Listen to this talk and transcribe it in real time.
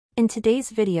In today's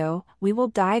video, we will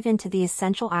dive into the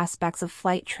essential aspects of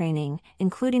flight training,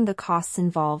 including the costs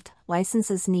involved,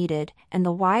 licenses needed, and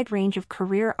the wide range of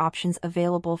career options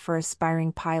available for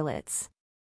aspiring pilots.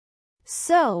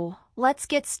 So, let's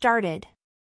get started.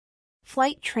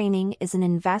 Flight training is an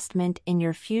investment in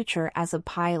your future as a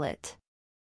pilot.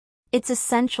 It's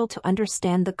essential to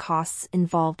understand the costs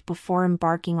involved before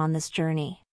embarking on this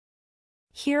journey.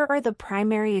 Here are the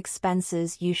primary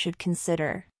expenses you should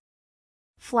consider.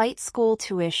 Flight school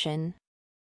tuition.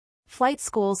 Flight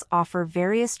schools offer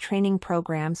various training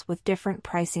programs with different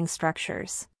pricing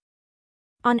structures.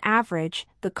 On average,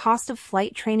 the cost of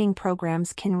flight training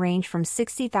programs can range from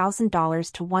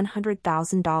 $60,000 to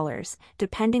 $100,000,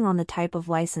 depending on the type of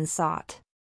license sought.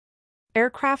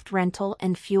 Aircraft rental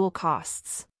and fuel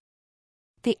costs.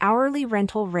 The hourly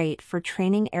rental rate for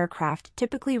training aircraft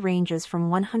typically ranges from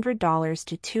 $100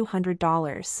 to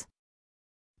 $200.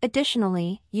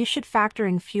 Additionally, you should factor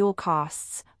in fuel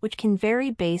costs, which can vary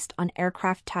based on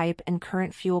aircraft type and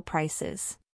current fuel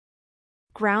prices.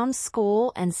 Ground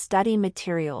school and study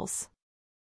materials.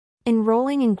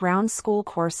 Enrolling in ground school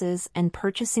courses and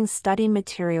purchasing study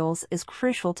materials is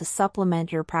crucial to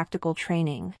supplement your practical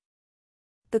training.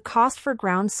 The cost for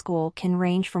ground school can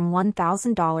range from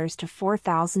 $1,000 to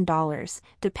 $4,000,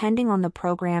 depending on the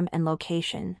program and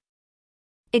location.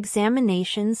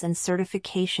 Examinations and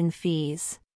certification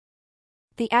fees.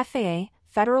 The FAA,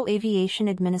 Federal Aviation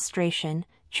Administration,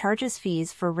 charges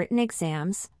fees for written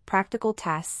exams, practical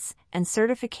tests, and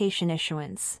certification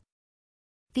issuance.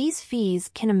 These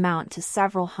fees can amount to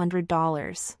several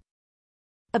 $100s.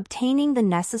 Obtaining the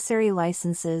necessary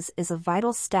licenses is a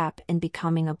vital step in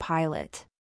becoming a pilot.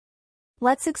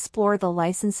 Let's explore the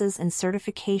licenses and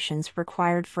certifications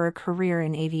required for a career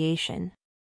in aviation.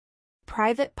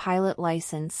 Private Pilot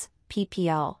License,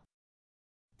 PPL.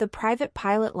 The private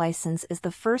pilot license is the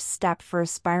first step for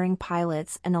aspiring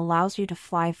pilots and allows you to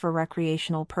fly for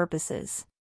recreational purposes.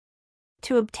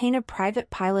 To obtain a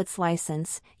private pilot's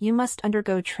license, you must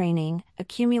undergo training,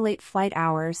 accumulate flight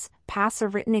hours, pass a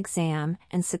written exam,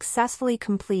 and successfully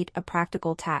complete a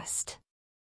practical test.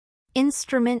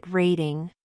 Instrument rating.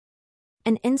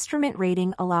 An instrument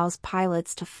rating allows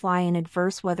pilots to fly in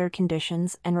adverse weather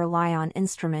conditions and rely on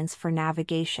instruments for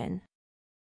navigation.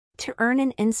 To earn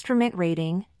an instrument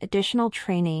rating, additional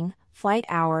training, flight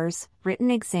hours, written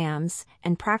exams,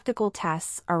 and practical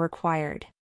tests are required.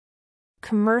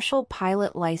 Commercial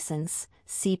Pilot License,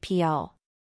 CPL.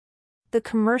 The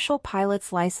commercial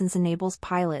pilot's license enables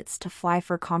pilots to fly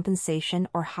for compensation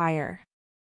or hire.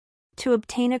 To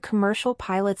obtain a commercial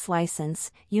pilot's license,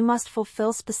 you must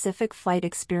fulfill specific flight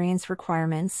experience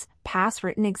requirements, pass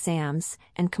written exams,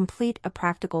 and complete a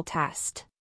practical test.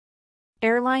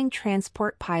 Airline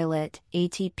Transport Pilot,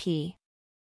 ATP.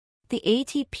 The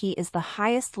ATP is the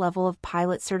highest level of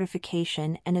pilot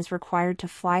certification and is required to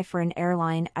fly for an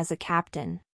airline as a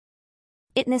captain.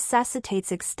 It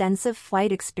necessitates extensive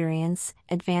flight experience,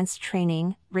 advanced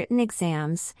training, written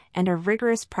exams, and a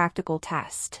rigorous practical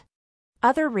test.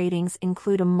 Other ratings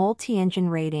include a multi-engine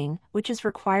rating, which is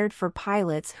required for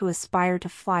pilots who aspire to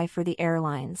fly for the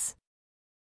airlines.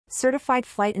 Certified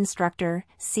Flight Instructor,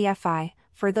 CFII,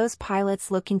 for those pilots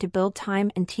looking to build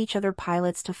time and teach other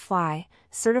pilots to fly.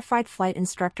 Certified Flight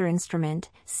Instructor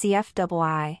Instrument,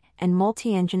 CFII, and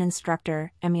Multi-Engine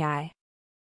Instructor, MEI.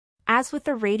 As with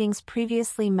the ratings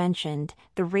previously mentioned,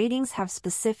 the ratings have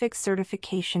specific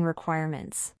certification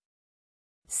requirements.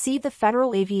 See the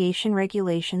Federal Aviation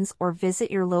Regulations or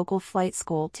visit your local flight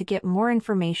school to get more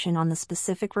information on the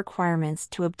specific requirements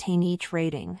to obtain each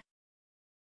rating.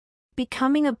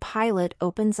 Becoming a pilot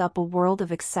opens up a world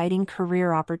of exciting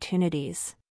career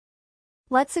opportunities.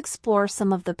 Let's explore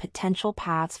some of the potential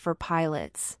paths for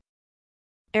pilots.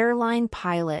 Airline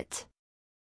Pilot.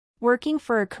 Working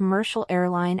for a commercial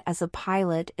airline as a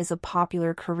pilot is a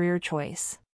popular career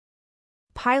choice.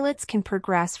 Pilots can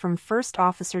progress from first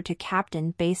officer to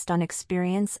captain based on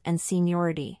experience and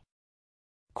seniority.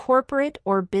 Corporate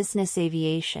or business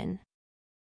aviation.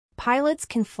 Pilots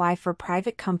can fly for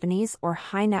private companies or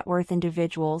high-net-worth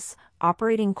individuals,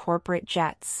 operating corporate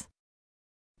jets.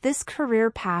 This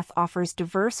career path offers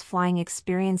diverse flying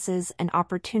experiences and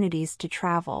opportunities to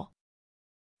travel.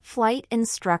 Flight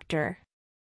Instructor.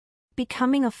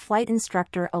 Becoming a flight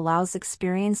instructor allows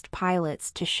experienced pilots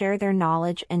to share their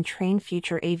knowledge and train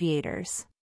future aviators.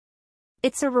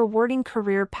 It's a rewarding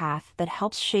career path that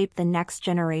helps shape the next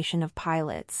generation of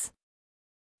pilots.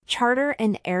 Charter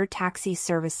and air taxi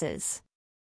services.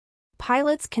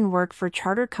 Pilots can work for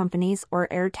charter companies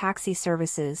or air taxi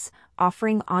services,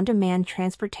 offering on-demand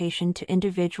transportation to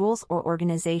individuals or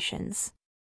organizations.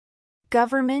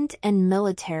 Government and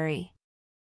military.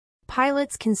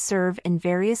 Pilots can serve in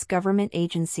various government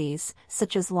agencies,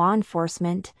 such as law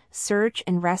enforcement, search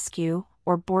and rescue,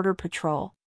 or border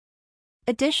patrol.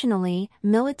 Additionally,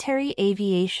 military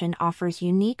aviation offers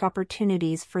unique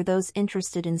opportunities for those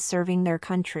interested in serving their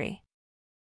country.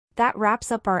 That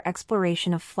wraps up our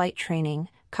exploration of flight training,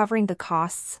 covering the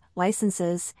costs,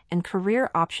 licenses, and career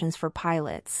options for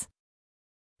pilots.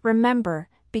 Remember,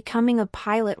 becoming a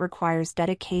pilot requires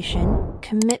dedication,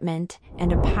 commitment,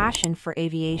 and a passion for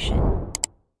aviation.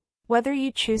 Whether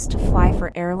you choose to fly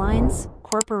for airlines,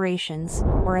 corporations,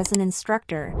 or as an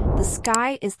instructor, the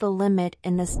sky is the limit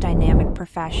in this dynamic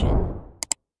profession.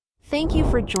 Thank you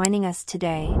for joining us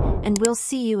today, and we'll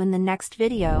see you in the next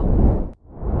video.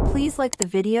 Please like the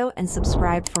video and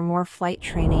subscribe for more flight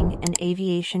training and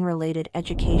aviation-related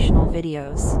educational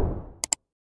videos.